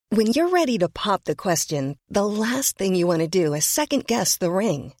When you're ready to pop the question, the last thing you want to do is second-guess the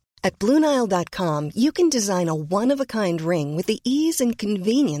ring. At BlueNile.com, you can design a one-of-a-kind ring with the ease and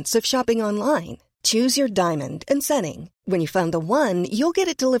convenience of shopping online. Choose your diamond and setting. When you find the one, you'll get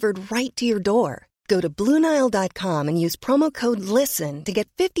it delivered right to your door. Go to BlueNile.com and use promo code LISTEN to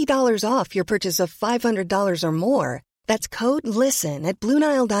get $50 off your purchase of $500 or more. That's code LISTEN at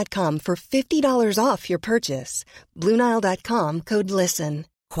BlueNile.com for $50 off your purchase. BlueNile.com, code LISTEN.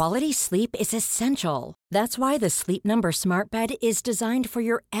 Quality sleep is essential. That's why the Sleep Number Smart Bed is designed for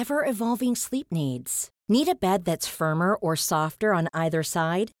your ever-evolving sleep needs. Need a bed that's firmer or softer on either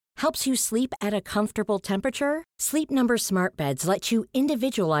side? Helps you sleep at a comfortable temperature? Sleep Number Smart Beds let you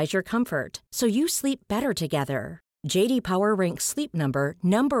individualize your comfort, so you sleep better together. J.D. Power ranks Sleep Number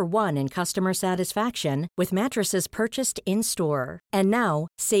number 1 in customer satisfaction with mattresses purchased in-store. And now,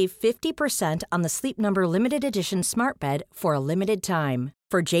 save 50% on the Sleep Number Limited Edition Smart Bed for a limited time.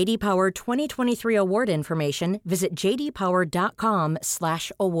 For J.D. Power 2023 award information, visit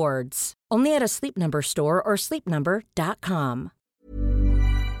jdpower.com/awards. Only at a Sleep Number store or sleepnumber.com.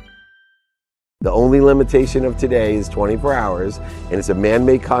 The only limitation of today is 24 hours, and it's a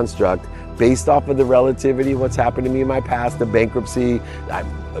man-made construct based off of the relativity of what's happened to me in my past, the bankruptcy, I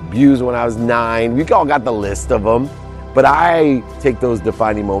abused when I was 9. We all got the list of them. But I take those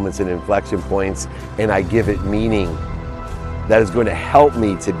defining moments and inflection points, and I give it meaning that is going to help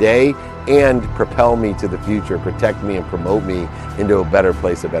me today and propel me to the future, protect me and promote me into a better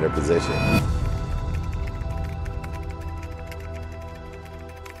place, a better position.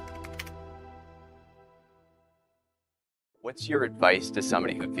 What's your advice to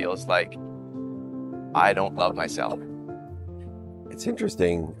somebody who feels like, I don't love myself? It's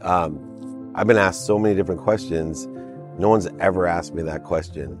interesting. I've been asked so many different questions. No one's ever asked me that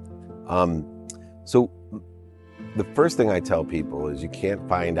question. So the first thing I tell people is you can't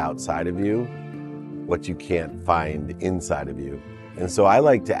find outside of you what you can't find inside of you. And so I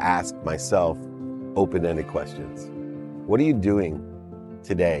like to ask myself open-ended questions. What are you doing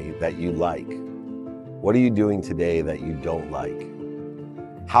today that you like? What are you doing today that you don't like?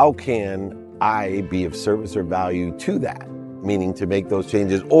 How can I be of service or value to that? Meaning to make those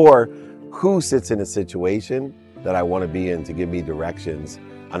changes, or who sits in a situation that I want to be in to give me directions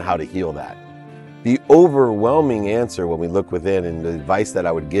on how to heal that? The overwhelming answer when we look within, and the advice that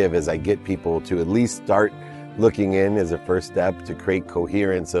I would give is I get people to at least start looking in as a first step to create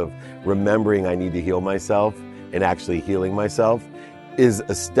coherence of remembering I need to heal myself and actually healing myself, is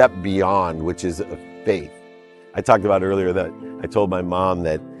a step beyond, which is a faith. I talked about earlier that I told my mom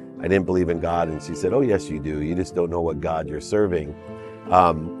that I didn't believe in God, and she said, oh yes you do, you just don't know what God you're serving.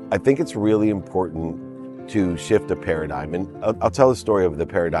 I think it's really important to shift a paradigm, and I'll tell the story of the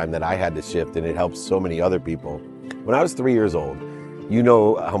paradigm that I had to shift, and it helps so many other people. When I was 3 years old, you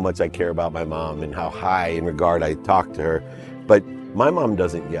know how much I care about my mom and how high in regard I talk to her, but my mom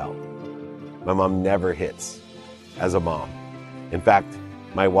doesn't yell. My mom never hits as a mom. In fact,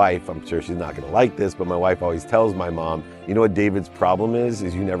 my wife, I'm sure she's not going to like this, but my wife always tells my mom, you know what David's problem is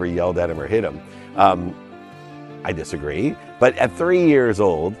you never yelled at him or hit him. I disagree. But at 3 years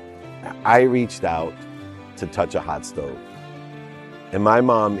old, I reached out to touch a hot stove. And my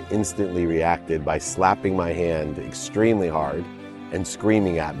mom instantly reacted by slapping my hand extremely hard and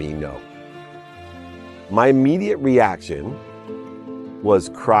screaming at me, no. My immediate reaction was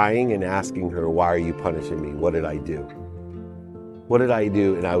crying and asking her, why are you punishing me? What did I do? What did I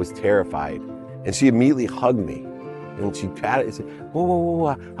do? And I was terrified. And she immediately hugged me. And she patted and said, whoa, whoa,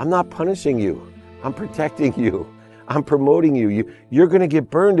 whoa, I'm not punishing you. I'm protecting you. I'm promoting you. You're going to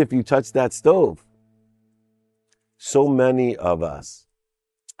get burned if you touch that stove. So many of us,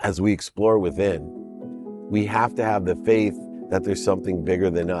 as we explore within, we have to have the faith that there's something bigger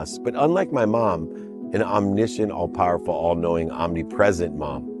than us. But unlike my mom, an omniscient, all-powerful, all-knowing, omnipresent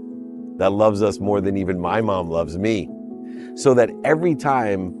mom that loves us more than even my mom loves me, so that every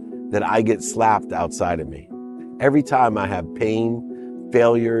time that I get slapped outside of me, every time I have pain,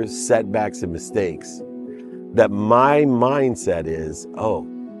 failures, setbacks, and mistakes, that my mindset is, oh,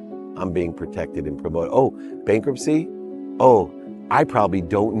 I'm being protected and promoted. Oh, bankruptcy? Oh, I probably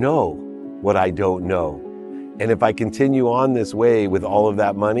don't know what I don't know. And if I continue on this way with all of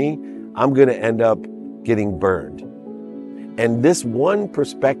that money, I'm going to end up getting burned. And this one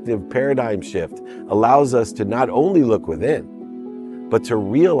perspective paradigm shift allows us to not only look within, but to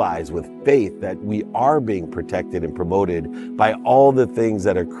realize with faith that we are being protected and promoted by all the things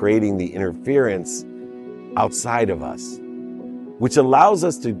that are creating the interference outside of us, which allows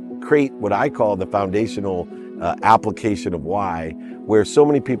us to create what I call the foundational application of why, where so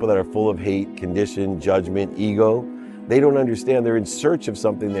many people that are full of hate, condition, judgment, ego, They don't understand. They're in search of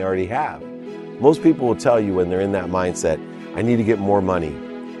something they already have. Most people will tell you when they're in that mindset, I need to get more money.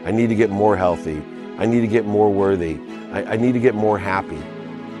 I need to get more healthy. I need to get more worthy. I need to get more happy.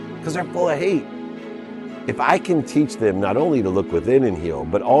 Because they're full of hate. If I can teach them not only to look within and heal,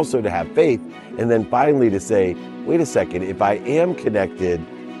 but also to have faith, and then finally to say, wait a second, if I am connected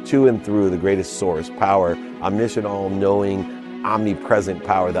to and through the greatest source, power, omniscient, all-knowing, omnipresent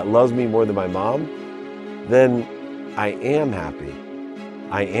power that loves me more than my mom, then I am happy.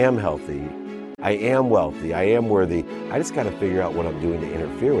 I am healthy. I am wealthy. I am worthy. I just got to figure out what I'm doing to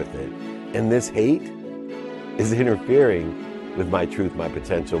interfere with it. And this hate is interfering with my truth, my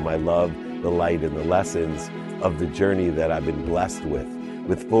potential, my love, the light, and the lessons of the journey that I've been blessed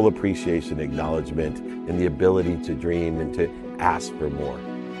with full appreciation, acknowledgement, and the ability to dream and to ask for more.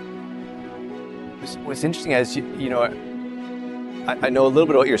 What's interesting is, you know, I know a little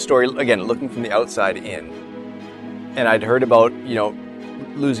bit about your story, again, looking from the outside in. And I'd heard about, you know,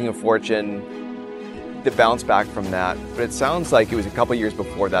 losing a fortune, the bounce back from that. But it sounds like it was a couple years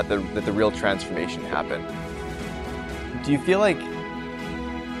before that that the real transformation happened. Do you feel like,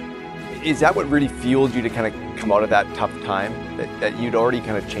 is that what really fueled you to kind of come out of that tough time, that you'd already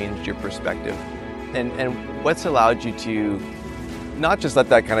kind of changed your perspective? And what's allowed you to not just let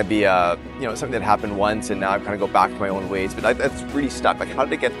that kind of be something that happened once and now I kind of go back to my own ways, but that's really stuck. Like, how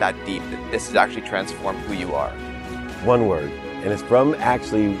did it get that deep that this has actually transformed who you are? One word, and it's from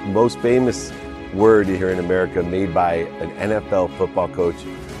actually most famous word here in America made by an NFL football coach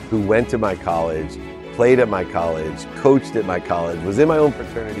who went to my college, played at my college, coached at my college, was in my own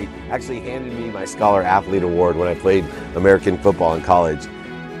fraternity, actually handed me my Scholar Athlete Award when I played American football in college.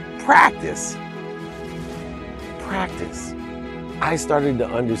 Practice. Practice. I started to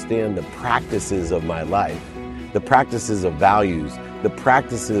understand the practices of my life, the practices of values, the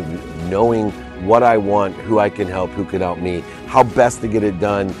practices of knowing what I want, who I can help, who can help me, how best to get it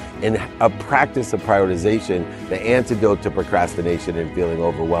done, and a practice of prioritization, the antidote to procrastination and feeling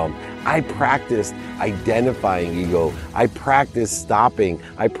overwhelmed. I practiced identifying ego. I practiced stopping.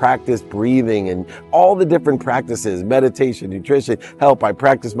 I practiced breathing and all the different practices, meditation, nutrition, help. I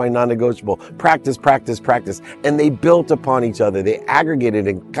practiced my non-negotiable. Practice. And they built upon each other. They aggregated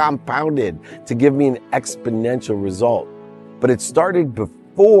and compounded to give me an exponential result. But it started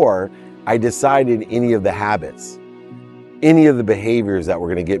before I decided any of the habits, any of the behaviors that were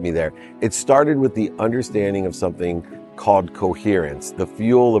going to get me there. It started with the understanding of something called coherence, the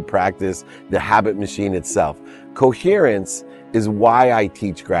fuel of practice, the habit machine itself. Coherence is why I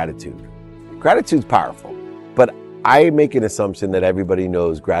teach gratitude. Gratitude's powerful, but I make an assumption that everybody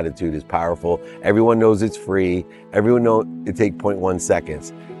knows gratitude is powerful. Everyone knows it's free. Everyone knows it takes 0.1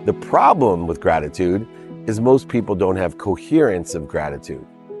 seconds. The problem with gratitude is most people don't have coherence of gratitude.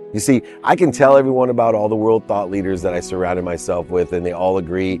 You see, I can tell everyone about all the world thought leaders that I surrounded myself with, and they all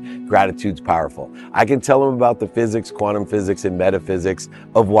agree gratitude's powerful. I can tell them about the physics, quantum physics, and metaphysics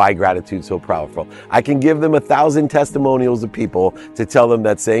of why gratitude's so powerful. I can give them 1,000 testimonials of people to tell them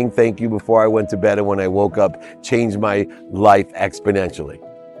that saying thank you before I went to bed and when I woke up changed my life exponentially.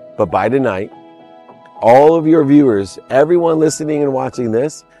 But by tonight, all of your viewers, everyone listening and watching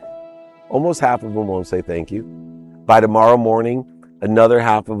this, almost half of them won't say thank you. By tomorrow morning, another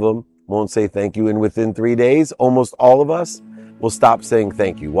half of them won't say thank you. And within 3 days, almost all of us will stop saying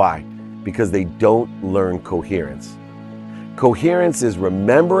thank you. Why? Because they don't learn coherence. Coherence is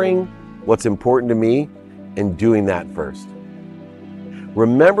remembering what's important to me and doing that first.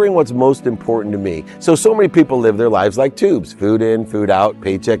 Remembering what's most important to me. So many people live their lives like tubes. Food in, food out,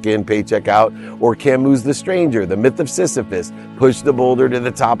 paycheck in, paycheck out. Or Camus' The Stranger, the myth of Sisyphus. Push the boulder to the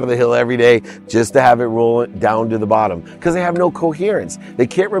top of the hill every day just to have it roll down to the bottom. Because they have no coherence. They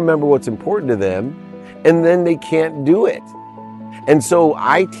can't remember what's important to them, and then they can't do it. And so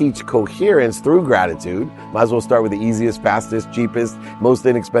I teach coherence through gratitude. Might as well start with the easiest, fastest, cheapest, most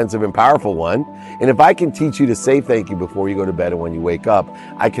inexpensive and powerful one. And if I can teach you to say thank you before you go to bed and when you wake up,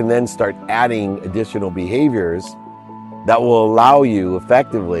 I can then start adding additional behaviors that will allow you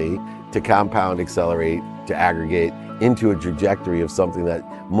effectively to compound, accelerate, to aggregate into a trajectory of something that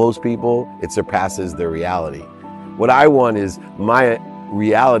most people, it surpasses their reality. What I want is my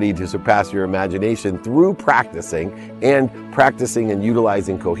reality to surpass your imagination through practicing and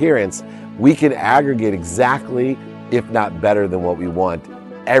utilizing coherence. We can aggregate exactly, if not better than what we want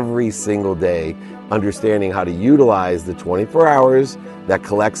every single day, understanding how to utilize the 24 hours that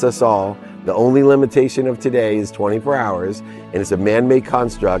collects us all. The only limitation of today is 24 hours, and it's a man-made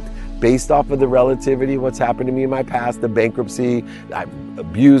construct based off of the relativity of what's happened to me in my past, the bankruptcy, I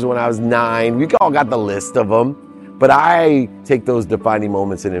abused when I was 9. We all got the list of them. But I take those defining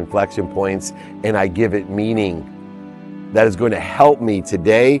moments and inflection points and I give it meaning. that is going to help me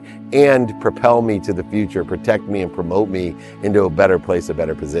today and propel me to the future, protect me and promote me into a better place, a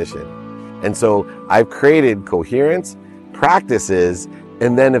better position. And so I've created coherence, practices,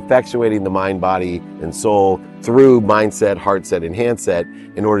 and then effectuating the mind, body, and soul through mindset, heart set, and handset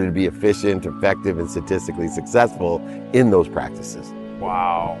in order to be efficient, effective, and statistically successful in those practices.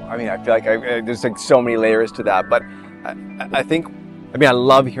 Wow. I mean, I feel like there's like so many layers to that, but I think, I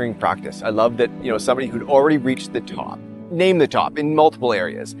love hearing practice. I love that, somebody who'd already reached the top, name the top in multiple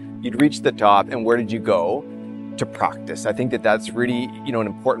areas. You'd reached the top, and where did you go? To practice. I think that that's really, an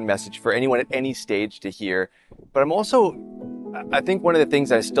important message for anyone at any stage to hear. But I think one of the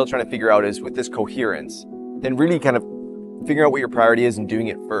things I'm still trying to figure out is with this coherence and really kind of figuring out what your priority is and doing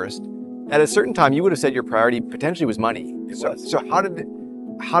it first. At a certain time, you would have said your priority potentially was money. So how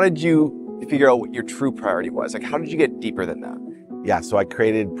did you figure out what your true priority was? Like, how did you get deeper than that? Yeah, so I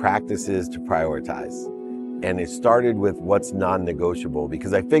created practices to prioritize. And it started with what's non-negotiable,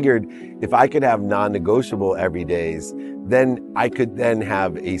 because I figured if I could have non-negotiable every days, then I could then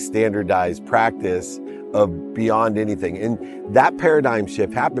have a standardized practice of beyond anything. And that paradigm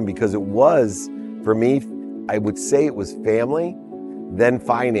shift happened because it was, for me, I would say it was family, then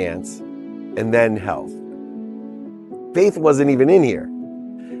finance, and then health. Faith wasn't even in here.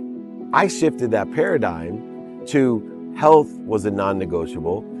 I shifted that paradigm to health was a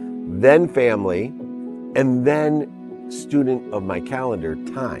non-negotiable, then family, and then student of my calendar,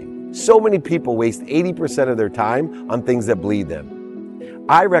 time. So many people waste 80% of their time on things that bleed them.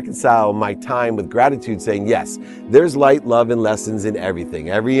 I reconcile my time with gratitude, saying, yes, there's light, love, and lessons in everything.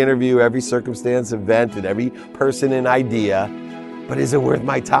 Every interview, every circumstance, event, and every person and idea. But is it worth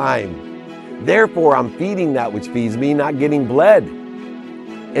my time? Therefore, I'm feeding that which feeds me, not getting bled.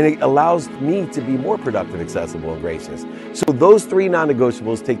 And it allows me to be more productive, accessible, and gracious. So those three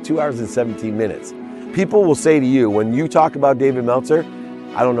non-negotiables take 2 hours and 17 minutes. People will say to you, when you talk about David Meltzer,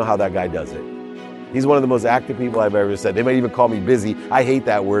 I don't know how that guy does it. He's one of the most active people I've ever said. They might even call me busy. I hate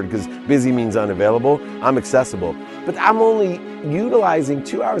that word because busy means unavailable. I'm accessible. But I'm only utilizing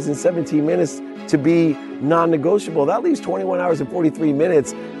 2 hours and 17 minutes to be non-negotiable. That leaves 21 hours and 43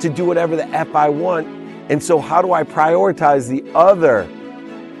 minutes to do whatever the F I want. And so how do I prioritize the other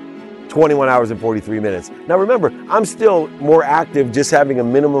 21 hours and 43 minutes. Now remember, I'm still more active just having a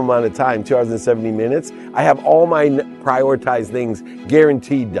minimum amount of time, 2 hours and 70 minutes. I have all my prioritized things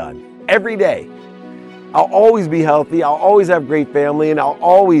guaranteed done every day. I'll always be healthy, I'll always have great family, and I'll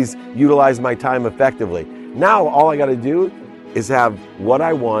always utilize my time effectively. Now all I gotta do is have what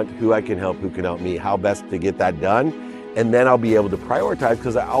I want, who I can help, who can help me, how best to get that done. And then I'll be able to prioritize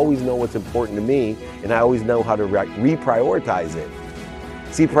because I always know what's important to me and I always know how to reprioritize it.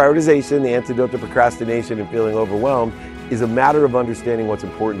 See, prioritization, the antidote to procrastination and feeling overwhelmed, is a matter of understanding what's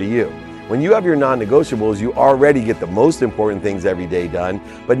important to you. When you have your non-negotiables, you already get the most important things every day done.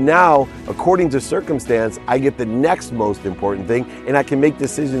 But now, according to circumstance, I get the next most important thing, and I can make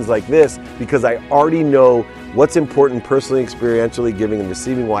decisions like this because I already know what's important personally, experientially, giving and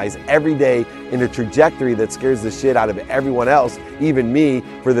receiving wise every day in a trajectory that scares the shit out of everyone else, even me,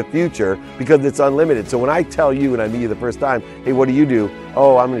 for the future, because it's unlimited. So when I tell you, when I meet you the first time, hey, what do you do?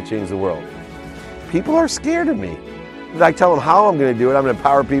 Oh, I'm going to change the world. People are scared of me. I tell them how I'm going to do it. I'm going to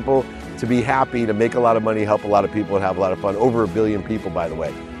empower people to be happy, to make a lot of money, help a lot of people, and have a lot of fun. Over 1 billion people, by the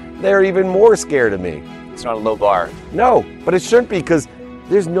way. They're even more scared of me. It's not a low bar. No, but it shouldn't be, because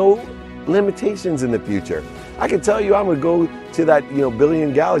there's no limitations in the future. I can tell you I'm going to go to that,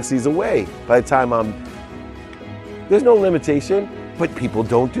 billion galaxies away by the time there's no limitation, but people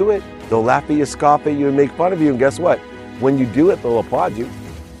don't do it. They'll laugh at you, scoff at you, and make fun of you, and guess what? When you do it, they'll applaud you.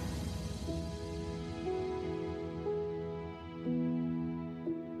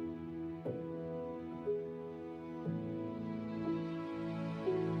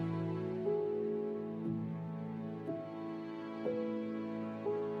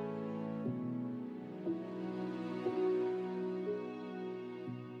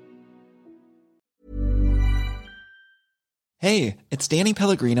 Hey, it's Danny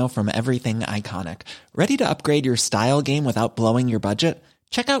Pellegrino from Everything Iconic. Ready to upgrade your style game without blowing your budget?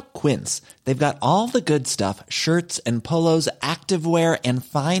 Check out Quince. They've got all the good stuff, shirts and polos, activewear, and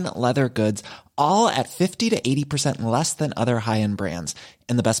fine leather goods, all at 50 to 80% less than other high-end brands.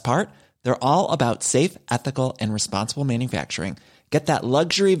 And the best part? They're all about safe, ethical, and responsible manufacturing. Get that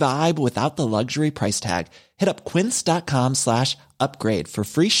luxury vibe without the luxury price tag. Hit up quince.com/upgrade for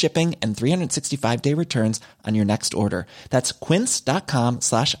free shipping and 365-day returns on your next order. That's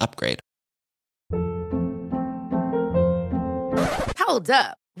quince.com/upgrade. Hold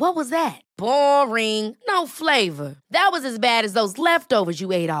up. What was that? Boring. No flavor. That was as bad as those leftovers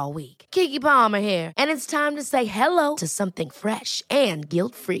you ate all week. Keke Palmer here, and it's time to say hello to something fresh and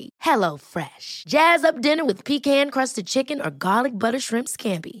guilt-free. Hello Fresh. Jazz up dinner with pecan-crusted chicken or garlic butter shrimp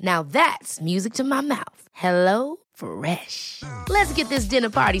scampi. Now that's music to my mouth. Hello Fresh. Let's get this dinner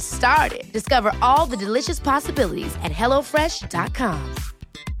party started. Discover all the delicious possibilities at hellofresh.com.